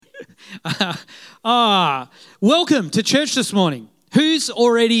Welcome to church this morning. Who's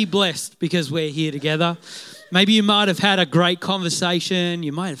already blessed because we're here together? Maybe you might have had a great conversation.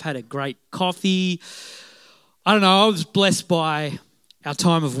 You might have had a great coffee. I don't know. I was blessed by our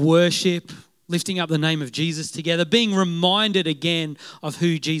time of worship, lifting up the name of Jesus together, being reminded again of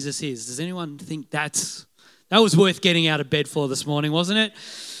who Jesus is. Does anyone think that was worth getting out of bed for this morning, wasn't it?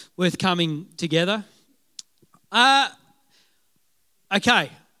 Worth coming together? Okay.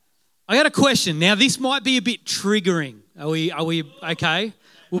 I got a question. Now, this might be a bit triggering. Are we okay?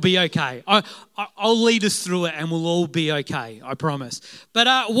 We'll be okay. I'll lead us through it and we'll all be okay, I promise.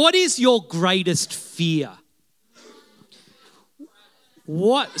 But what is your greatest fear?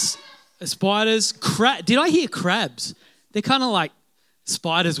 What? Spiders? Did I hear crabs? They're kind of like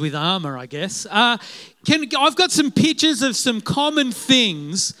spiders with armor, I guess. I've got some pictures of some common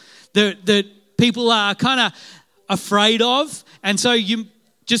things that people are kind of afraid of. And so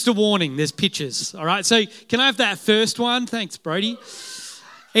just a warning, there's pictures, all right? So can I have that first one? Thanks, Brody.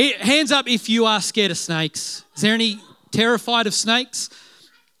 Hands up if you are scared of snakes. Is there any terrified of snakes?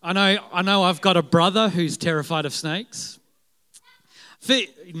 I know I've got a brother who's terrified of snakes.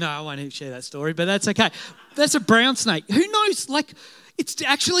 No, I won't share that story, but that's okay. That's a brown snake. Who knows? It's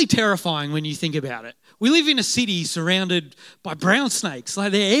actually terrifying when you think about it. We live in a city surrounded by brown snakes.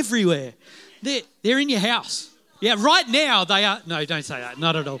 They're everywhere. They're in your house. Yeah, right now they are. No, don't say that.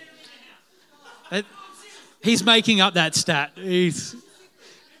 Not at all. He's making up that stat.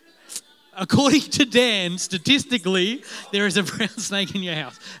 According to Dan, statistically, there is a brown snake in your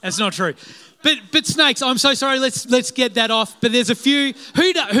house. That's not true. But snakes, I'm so sorry. Let's get that off. But there's a few.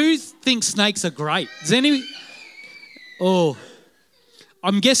 Who thinks snakes are great? Does any? Oh,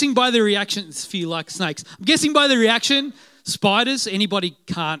 I'm guessing by the reaction, it's a few like snakes. I'm guessing by the reaction, spiders. Anybody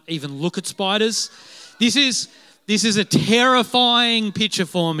can't even look at spiders. This is a terrifying picture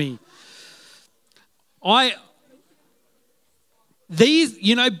for me. These,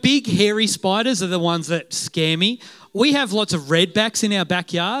 big hairy spiders are the ones that scare me. We have lots of redbacks in our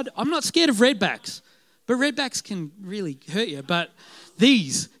backyard. I'm not scared of redbacks, but redbacks can really hurt you. But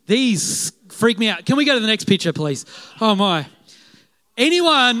these freak me out. Can we go to the next picture, please? Oh my.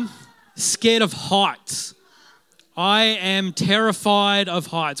 Anyone scared of heights? I am terrified of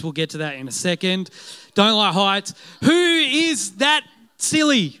heights. We'll get to that in a second. Don't like heights. Who is that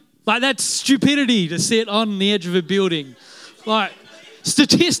silly? That's stupidity to sit on the edge of a building.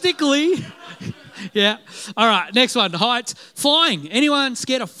 Statistically, yeah. All right, next one, heights. Flying. Anyone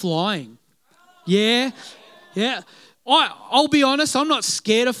scared of flying? Yeah. I'll be honest, I'm not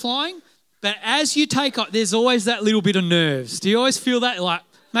scared of flying, but as you take off, there's always that little bit of nerves. Do you always feel that?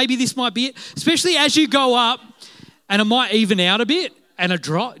 Maybe this might be it? Especially as you go up and it might even out a bit. And a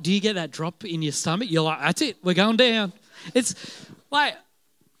drop, do you get that drop in your stomach? You're like, that's it, we're going down. It's like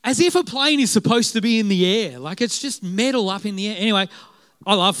as if a plane is supposed to be in the air. It's just metal up in the air. Anyway,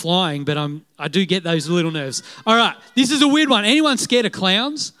 I love flying, but I do get those little nerves. All right, this is a weird one. Anyone scared of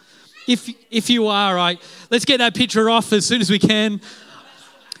clowns? If you are, let's get that picture off as soon as we can.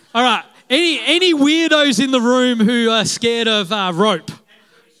 All right, any weirdos in the room who are scared of rope?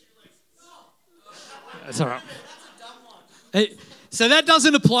 That's all right. So that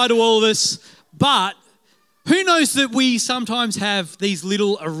doesn't apply to all of us, but who knows that we sometimes have these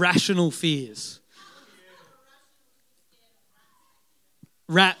little irrational fears?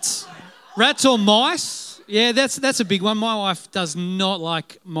 Rats or mice? Yeah, that's a big one. My wife does not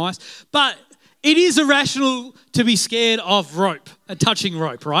like mice, but it is irrational to be scared of rope, touching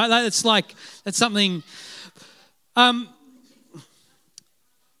rope, right? That's something.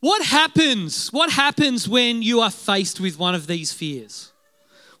 What happens when you are faced with one of these fears?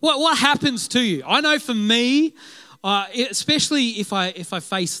 What happens to you? I know for me, especially if I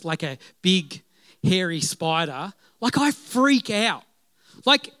face a big hairy spider, I freak out.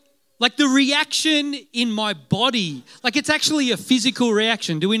 The reaction in my body, it's actually a physical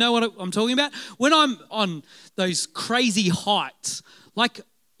reaction. Do we know what I'm talking about? When I'm on those crazy heights,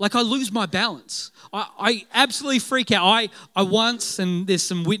 I lose my balance. I absolutely freak out. I once, and there's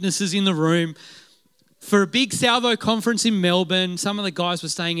some witnesses in the room, for a big salvo conference in Melbourne, some of the guys were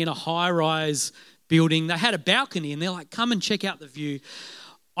staying in a high-rise building. They had a balcony and they're like, come and check out the view.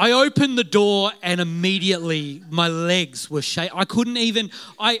 I opened the door and immediately my legs were shaking. I couldn't even,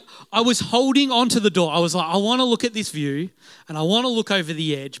 I was holding onto the door. I was like, I want to look at this view and I want to look over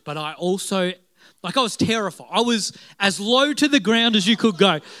the edge, but I also, I was terrified. I was as low to the ground as you could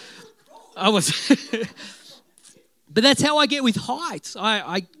go. But that's how I get with heights.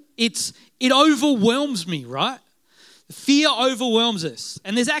 It overwhelms me, right? Fear overwhelms us.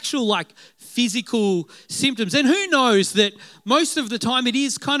 And there's actual physical symptoms. And who knows that most of the time it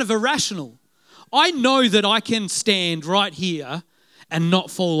is kind of irrational. I know that I can stand right here and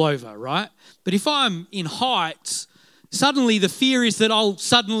not fall over, right? But if I'm in heights, suddenly the fear is that I'll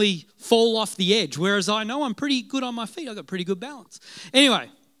suddenly fall off the edge, whereas I know I'm pretty good on my feet. I've got pretty good balance. Anyway,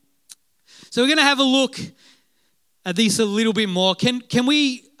 so we're going to have a look at this a little bit more. Can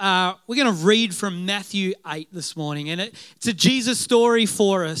we, we're going to read from Matthew 8 this morning, and it's a Jesus story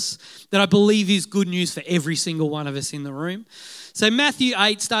for us that I believe is good news for every single one of us in the room. So Matthew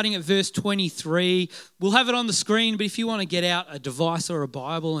 8, starting at verse 23, we'll have it on the screen, but if you want to get out a device or a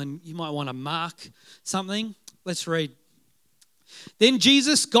Bible and you might want to mark something, let's read. Then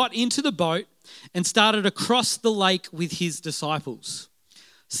Jesus got into the boat and started across the lake with his disciples.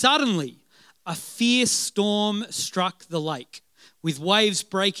 Suddenly, a fierce storm struck the lake, with waves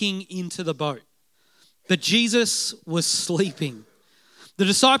breaking into the boat. But Jesus was sleeping. The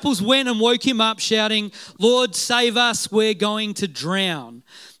disciples went and woke him up, shouting, "Lord, save us, we're going to drown."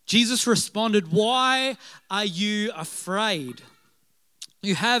 Jesus responded, "Why are you afraid?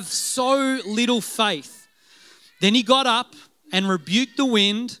 You have so little faith." Then he got up and rebuked the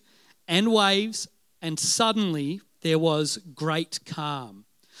wind and waves, and suddenly there was great calm.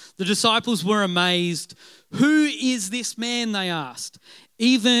 The disciples were amazed. "Who is this man?" they asked.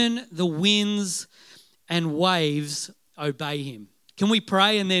 "Even the winds and waves obey him." Can we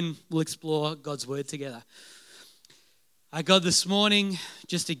pray and then we'll explore God's word together? God, this morning,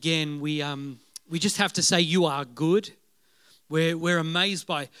 just again, we just have to say you are good. We're amazed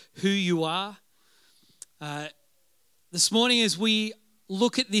by who you are. This morning, as we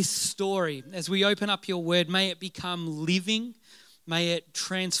look at this story, as we open up your word, may it become living. May it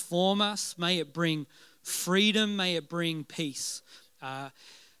transform us. May it bring freedom. May it bring peace.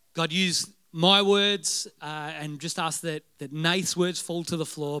 God, use my words and just ask that Nath's words fall to the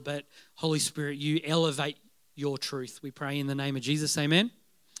floor, but Holy Spirit, you elevate your truth. We pray in the name of Jesus. Amen.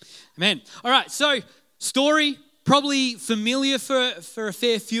 Amen. All right, so story, probably familiar for a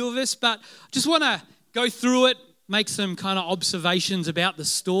fair few of us, but I just want to go through it, make some kind of observations about the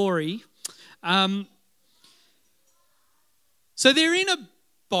story. So they're in a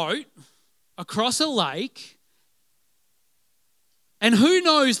boat across a lake, and who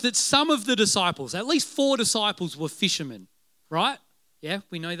knows that some of the disciples, at least 4 disciples, were fishermen, right? Yeah,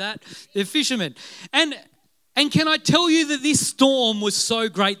 we know that. They're fishermen. And can I tell you that this storm was so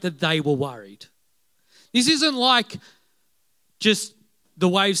great that they were worried? This isn't like just the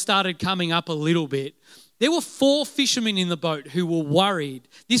waves started coming up a little bit. There were 4 fishermen in the boat who were worried.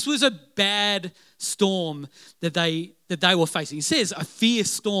 This was a bad storm that they were facing. It says a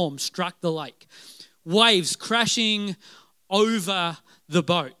fierce storm struck the lake. Waves crashing over the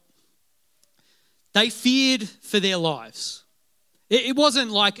boat. They feared for their lives. It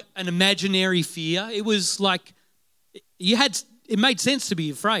wasn't like an imaginary fear. It was like it made sense to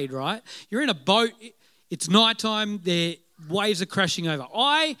be afraid, right? You're in a boat, it's nighttime, the waves are crashing over.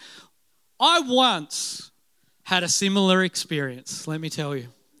 I once had a similar experience, let me tell you.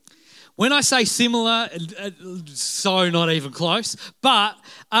 When I say similar, so not even close, but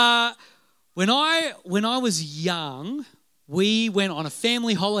when I was young, we went on a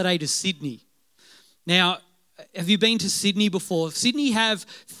family holiday to Sydney. Now, have you been to Sydney before? Sydney have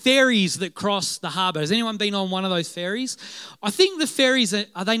ferries that cross the harbour. Has anyone been on one of those ferries? I think the ferries,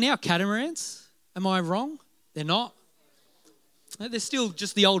 are they now catamarans? Am I wrong? They're not? They're still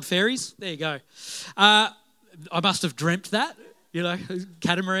just the old ferries. There you go. I must have dreamt that,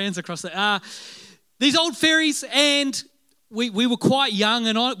 catamarans across these old ferries, and we were quite young,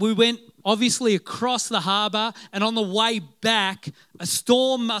 and we went obviously across the harbour, and on the way back, a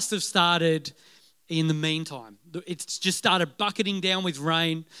storm must have started in the meantime. It's just started bucketing down with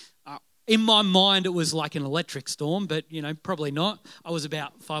rain. In my mind, it was like an electric storm, but, probably not. I was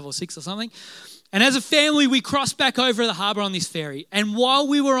about 5 or 6 or something. And as a family, we crossed back over the harbour on this ferry. And while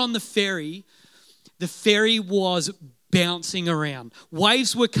we were on the ferry was bouncing around.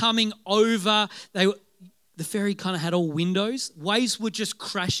 Waves were coming over. The ferry kind of had all windows. Waves were just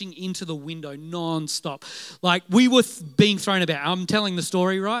crashing into the window non-stop. Like we were being thrown about. I'm telling the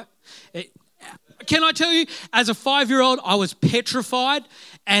story, right? Can I tell you, as a 5-year-old, I was petrified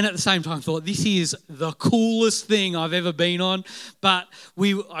and at the same time thought, this is the coolest thing I've ever been on. But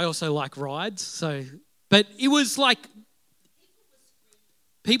I also like rides. But it was like,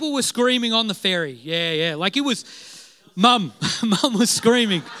 people were screaming on the ferry. Yeah. Like it was, Mum was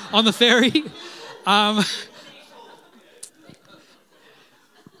screaming on the ferry. But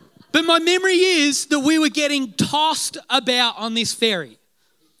my memory is that we were getting tossed about on this ferry.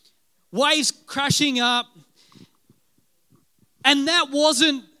 Waves crashing up. And that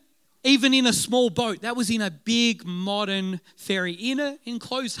wasn't even in a small boat. That was in a big modern ferry in an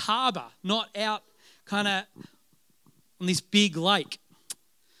enclosed harbour, not out kind of on this big lake.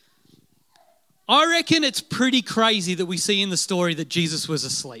 I reckon it's pretty crazy that we see in the story that Jesus was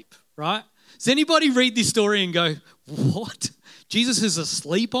asleep, right? Does anybody read this story and go, what? Jesus is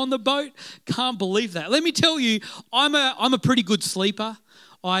asleep on the boat? Can't believe that. Let me tell you, I'm a pretty good sleeper.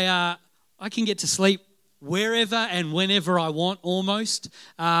 I can get to sleep wherever and whenever I want almost.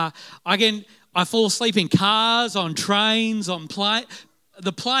 I fall asleep in cars, on trains, on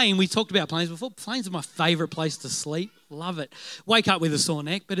the plane. We talked about planes before. Planes are my favourite place to sleep. Love it. Wake up with a sore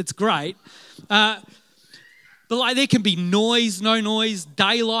neck, but it's great. But like there can be noise, no noise,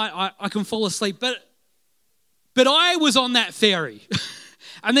 daylight. I can fall asleep. But I was on that ferry.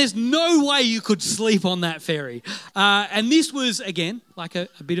 And there's no way you could sleep on that ferry. And this was, again, like a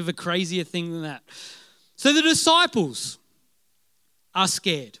bit of a crazier thing than that. So the disciples are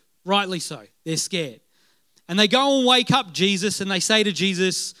scared, rightly so. They're scared. And they go and wake up Jesus and they say to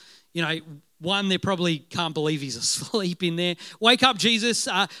Jesus, one, they probably can't believe he's asleep in there. Wake up, Jesus,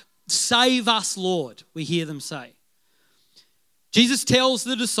 save us, Lord, we hear them say. Jesus tells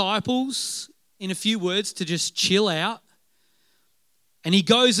the disciples in a few words to just chill out. And he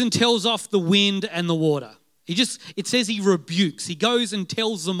goes and tells off the wind and the water. It says he rebukes. He goes and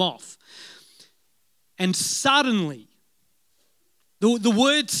tells them off. And suddenly, the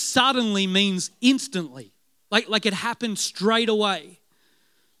word suddenly means instantly. Like it happened straight away.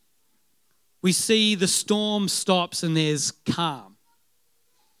 We see the storm stops and there's calm.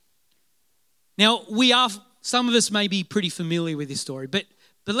 Now, some of us may be pretty familiar with this story, but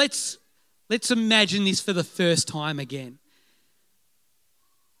let's imagine this for the first time again.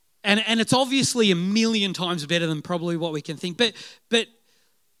 And it's obviously a million times better than probably what we can think. But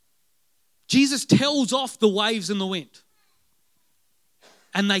Jesus tells off the waves and the wind.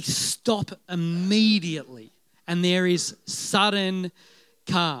 And they stop immediately. And there is sudden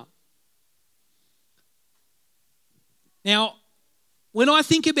calm. Now, when I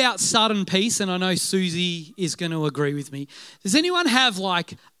think about sudden peace, and I know Susie is going to agree with me, does anyone have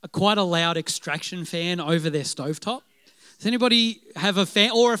quite a loud extraction fan over their stovetop? Does anybody have a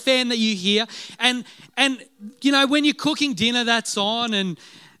fan or a fan that you hear? And when you're cooking dinner, that's on. And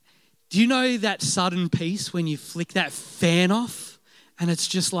do you know that sudden peace when you flick that fan off and it's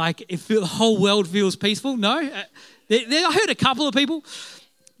just like the whole world feels peaceful? No? I heard a couple of people.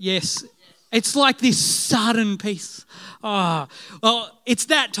 Yes. It's like this sudden peace. Oh, well, it's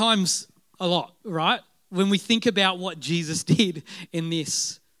that times a lot, right? When we think about what Jesus did in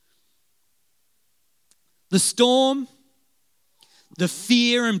this. The storm, the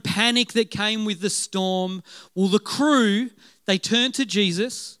fear and panic that came with the storm. Well, the crew, they turn to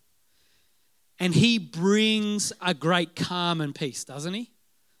Jesus and he brings a great calm and peace, doesn't he?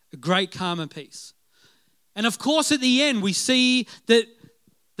 A great calm and peace. And of course, at the end, we see that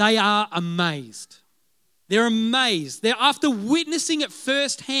they are amazed. They're amazed. After witnessing it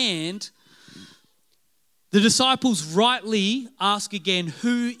firsthand, the disciples rightly ask again,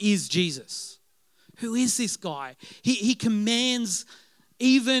 who is Jesus? Who is this guy? He commands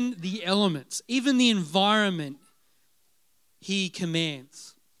even the elements, even the environment he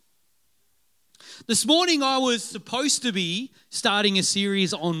commands. This morning I was supposed to be starting a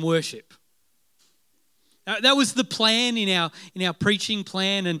series on worship. That was the plan in our preaching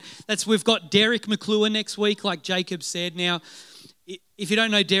plan, and we've got Derek McClure next week, like Jacob said. Now, if you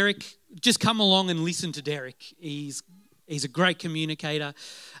don't know Derek, just come along and listen to Derek. He's a great communicator,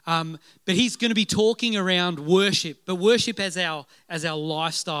 but he's going to be talking around worship, but worship as our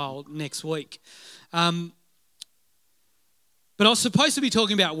lifestyle next week. But I was supposed to be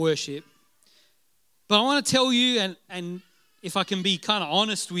talking about worship, but I want to tell you, and if I can be kind of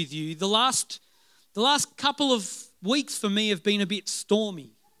honest with you, the last couple of weeks for me have been a bit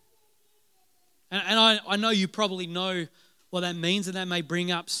stormy. And I know you probably know what that means, and that may bring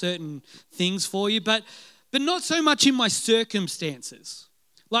up certain things for you, but not so much in my circumstances.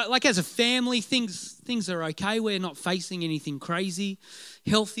 Like as a family, things are okay. We're not facing anything crazy.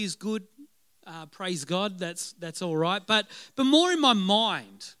 Health is good. Praise God. That's all right. But more in my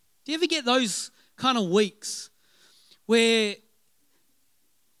mind. Do you ever get those kind of weeks where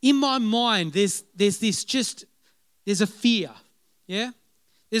in my mind, there's a fear, yeah?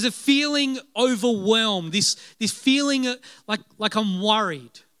 There's a feeling overwhelmed, this feeling like I'm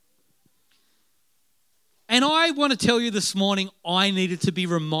worried. And I want to tell you this morning, I needed to be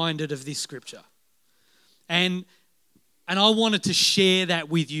reminded of this scripture. And I wanted to share that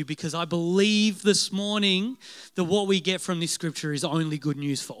with you because I believe this morning that what we get from this scripture is only good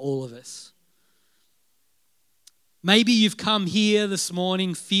news for all of us. Maybe you've come here this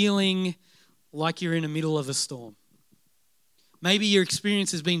morning feeling like you're in the middle of a storm. Maybe your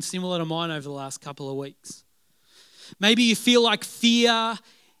experience has been similar to mine over the last couple of weeks. Maybe you feel like fear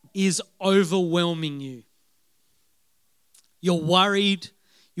is overwhelming you. You're worried.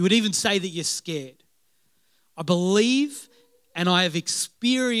 You would even say that you're scared. I believe and I have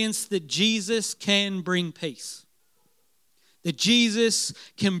experienced that Jesus can bring peace. That Jesus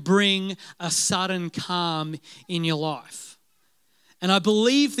can bring a sudden calm in your life. And I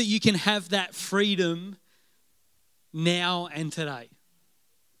believe that you can have that freedom now and today.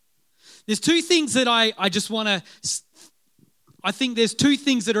 There's two things that I think there's two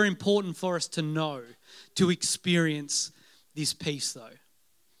things that are important for us to know to experience this peace though.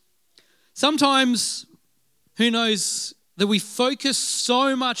 Sometimes, who knows, that we focus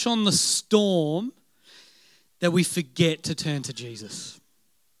so much on the storm that we forget to turn to Jesus.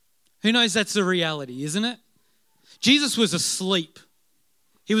 Who knows that's the reality, isn't it? Jesus was asleep.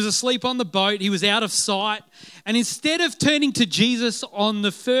 He was asleep on the boat. He was out of sight. And instead of turning to Jesus on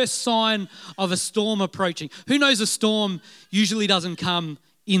the first sign of a storm approaching, who knows a storm usually doesn't come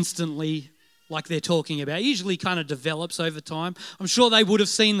instantly like they're talking about. It usually kind of develops over time. I'm sure they would have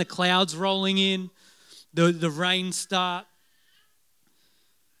seen the clouds rolling in, the rain start.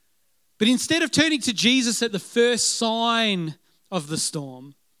 But instead of turning to Jesus at the first sign of the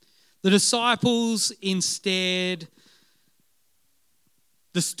storm, the disciples instead,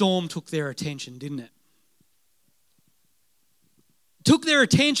 the storm took their attention, didn't it? Took their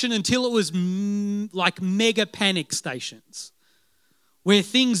attention until it was like mega panic stations where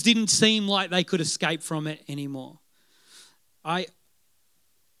things didn't seem like they could escape from it anymore.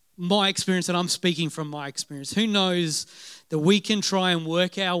 My experience, and I'm speaking from my experience, who knows that we can try and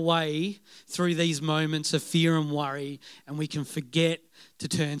work our way through these moments of fear and worry and we can forget to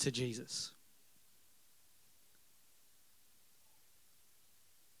turn to Jesus.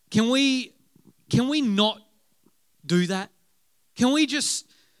 Can we not do that? Can we just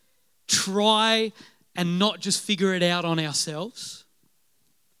try and not just figure it out on ourselves?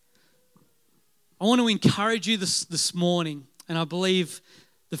 I want to encourage you this morning, and I believe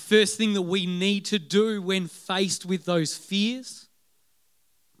the first thing that we need to do when faced with those fears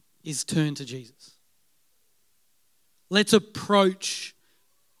is turn to Jesus. Let's approach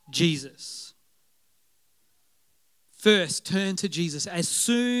Jesus. First, turn to Jesus as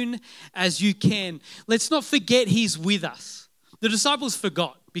soon as you can. Let's not forget He's with us. The disciples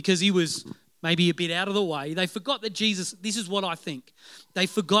forgot because He was maybe a bit out of the way. They forgot that Jesus, this is what I think, they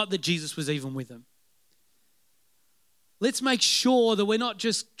forgot that Jesus was even with them. Let's make sure that we're not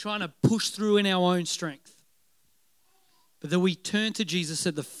just trying to push through in our own strength, but that we turn to Jesus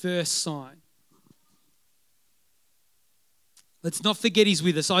at the first sign. Let's not forget He's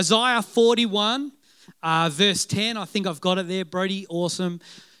with us. Isaiah 41, verse 10, I think I've got it there, Brody, awesome.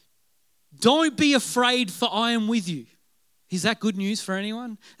 Don't be afraid, for I am with you. Is that good news for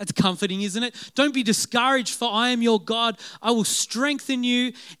anyone? That's comforting, isn't it? Don't be discouraged, for I am your God. I will strengthen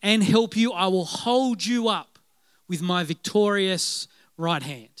you and help you. I will hold you up with my victorious right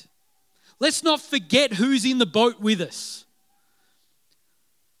hand. Let's not forget who's in the boat with us.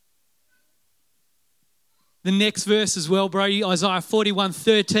 The next verse as well, Brody, Isaiah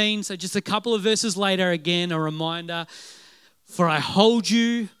 41:13. So just a couple of verses later, again, a reminder. For I hold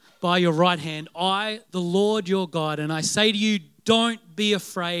you by your right hand, I, the Lord your God, and I say to you, don't be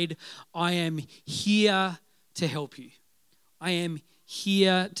afraid. I am here to help you. I am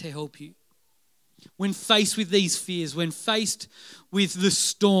here to help you. When faced with these fears, when faced with the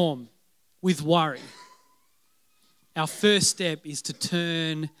storm, with worry, our first step is to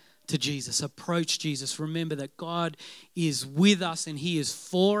turn to Jesus, approach Jesus. Remember that God is with us and He is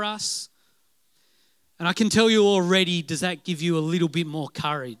for us. And I can tell you already, does that give you a little bit more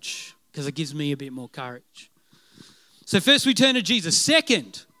courage? Because it gives me a bit more courage. So first we turn to Jesus.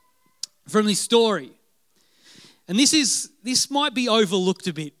 Second, from this story, and this might be overlooked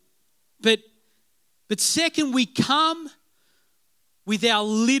a bit, but second, we come with our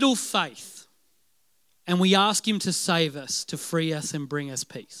little faith and we ask Him to save us, to free us and bring us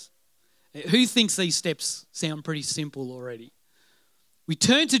peace. Who thinks these steps sound pretty simple already? We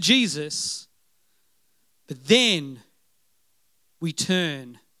turn to Jesus, but then we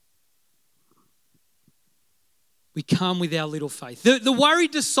come with our little faith. The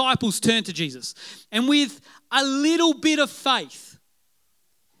worried disciples turned to Jesus, and with a little bit of faith,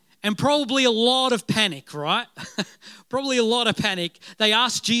 and probably a lot of panic, right? Probably a lot of panic. They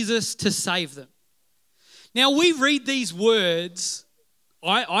asked Jesus to save them. Now we read these words,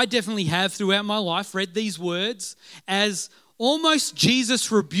 I definitely have throughout my life read these words as almost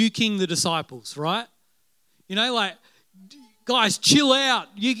Jesus rebuking the disciples, right? Like, guys, chill out.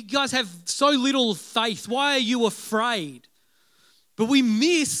 You guys have so little faith. Why are you afraid? But we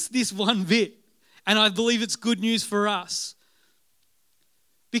miss this one bit. And I believe it's good news for us.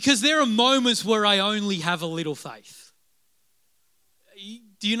 Because there are moments where I only have a little faith.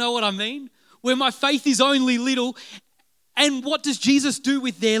 Do you know what I mean? Where my faith is only little. And what does Jesus do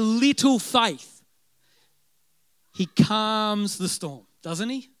with their little faith? He calms the storm, doesn't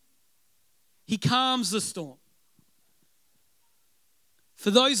he? He calms the storm. For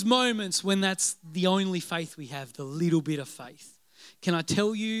those moments when that's the only faith we have, the little bit of faith, can I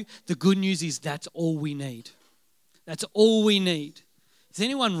tell you, the good news is that's all we need. That's all we need. Is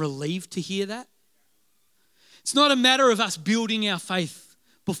anyone relieved to hear that? It's not a matter of us building our faith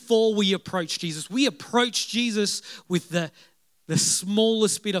before we approach Jesus. We approach Jesus with the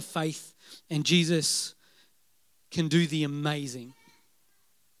smallest bit of faith, and Jesus can do the amazing.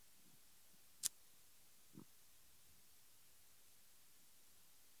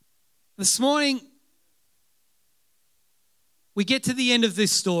 This morning, we get to the end of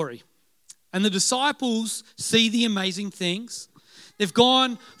this story, and the disciples see the amazing things. They've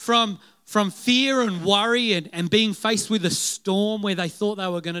gone from fear and worry and being faced with a storm where they thought they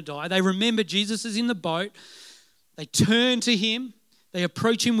were going to die. They remember Jesus is in the boat. They turn to him. They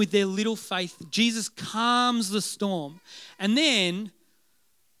approach him with their little faith. Jesus calms the storm. And then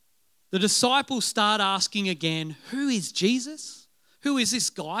the disciples start asking again, who is Jesus? Who is this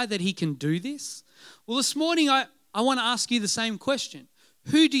guy that he can do this? Well, this morning I want to ask you the same question.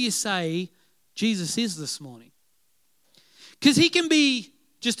 Who do you say Jesus is this morning? Because he can be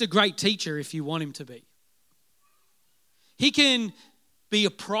just a great teacher if you want him to be. He can be a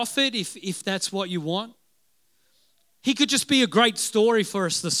prophet if that's what you want. He could just be a great story for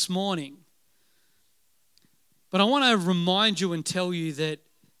us this morning. But I want to remind you and tell you that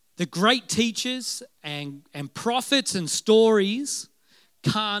the great teachers and prophets and stories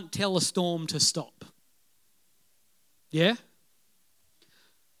can't tell a storm to stop. Yeah?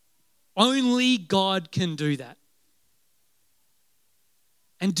 Only God can do that.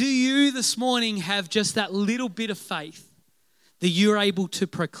 And do you this morning have just that little bit of faith that you're able to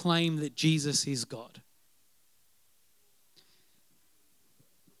proclaim that Jesus is God?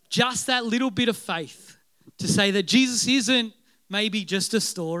 Just that little bit of faith to say that Jesus isn't maybe just a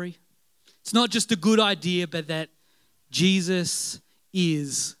story. It's not just a good idea, but that Jesus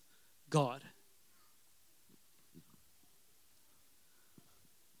is God.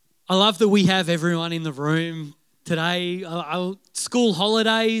 I love that we have everyone in the room today. School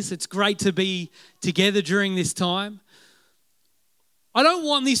holidays, it's great to be together during this time. I don't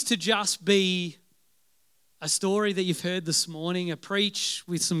want this to just be a story that you've heard this morning, a preach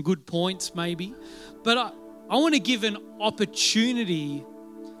with some good points maybe, but I want to give an opportunity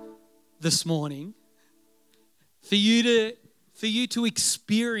this morning for you to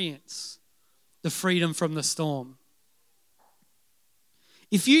experience the freedom from the storm.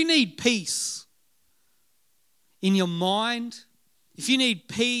 If you need peace in your mind, if you need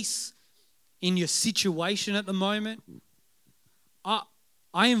peace in your situation at the moment,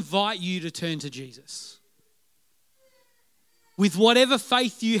 I invite you to turn to Jesus. With whatever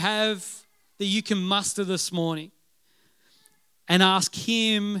faith you have that you can muster this morning, and ask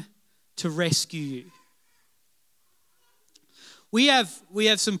him to rescue you. We have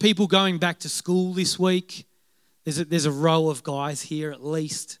some people going back to school this week. There's a row of guys here at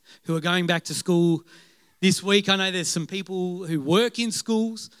least who are going back to school this week. I know there's some people who work in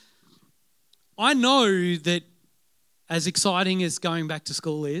schools. I know that as exciting as going back to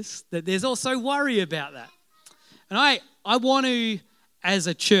school is, that there's also worry about that. And I want to, as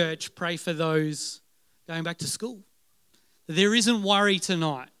a church, pray for those going back to school. That there isn't worry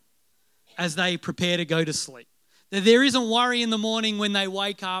tonight as they prepare to go to sleep. That there isn't worry in the morning when they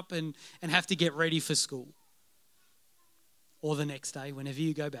wake up and have to get ready for school. Or the next day, whenever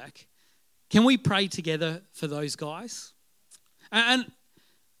you go back. Can we pray together for those guys? And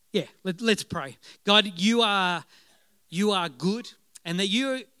yeah, let's pray. God, you are good, and that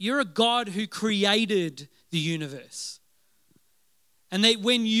you're a God who created the universe. And that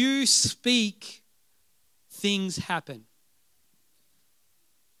when you speak, things happen.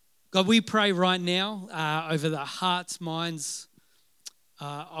 God, we pray right now over the hearts, minds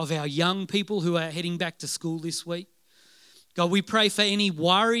of our young people who are heading back to school this week. God, we pray for any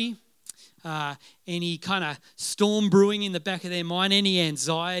worry, any kind of storm brewing in the back of their mind, any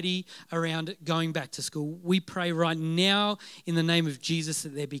anxiety around going back to school. We pray right now in the name of Jesus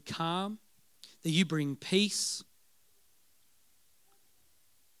that there be calm, that you bring peace.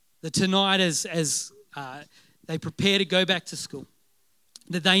 That tonight as they prepare to go back to school,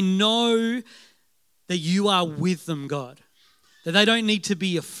 that they know that you are with them, God. That they don't need to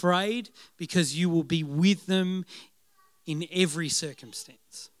be afraid because you will be with them in every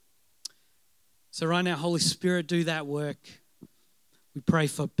circumstance. So right now, Holy Spirit, do that work. We pray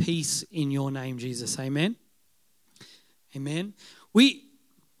for peace in your name, Jesus. Amen. Amen. We're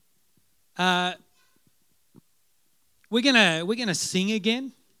gonna sing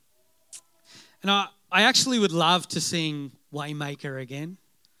again. And I actually would love to sing Waymaker again.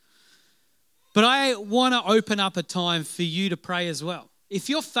 But I want to open up a time for you to pray as well. If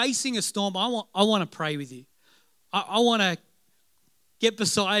you're facing a storm, I want to pray with you. I want to get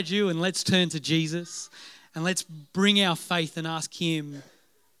beside you and let's turn to Jesus and let's bring our faith and ask him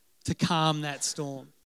to calm that storm.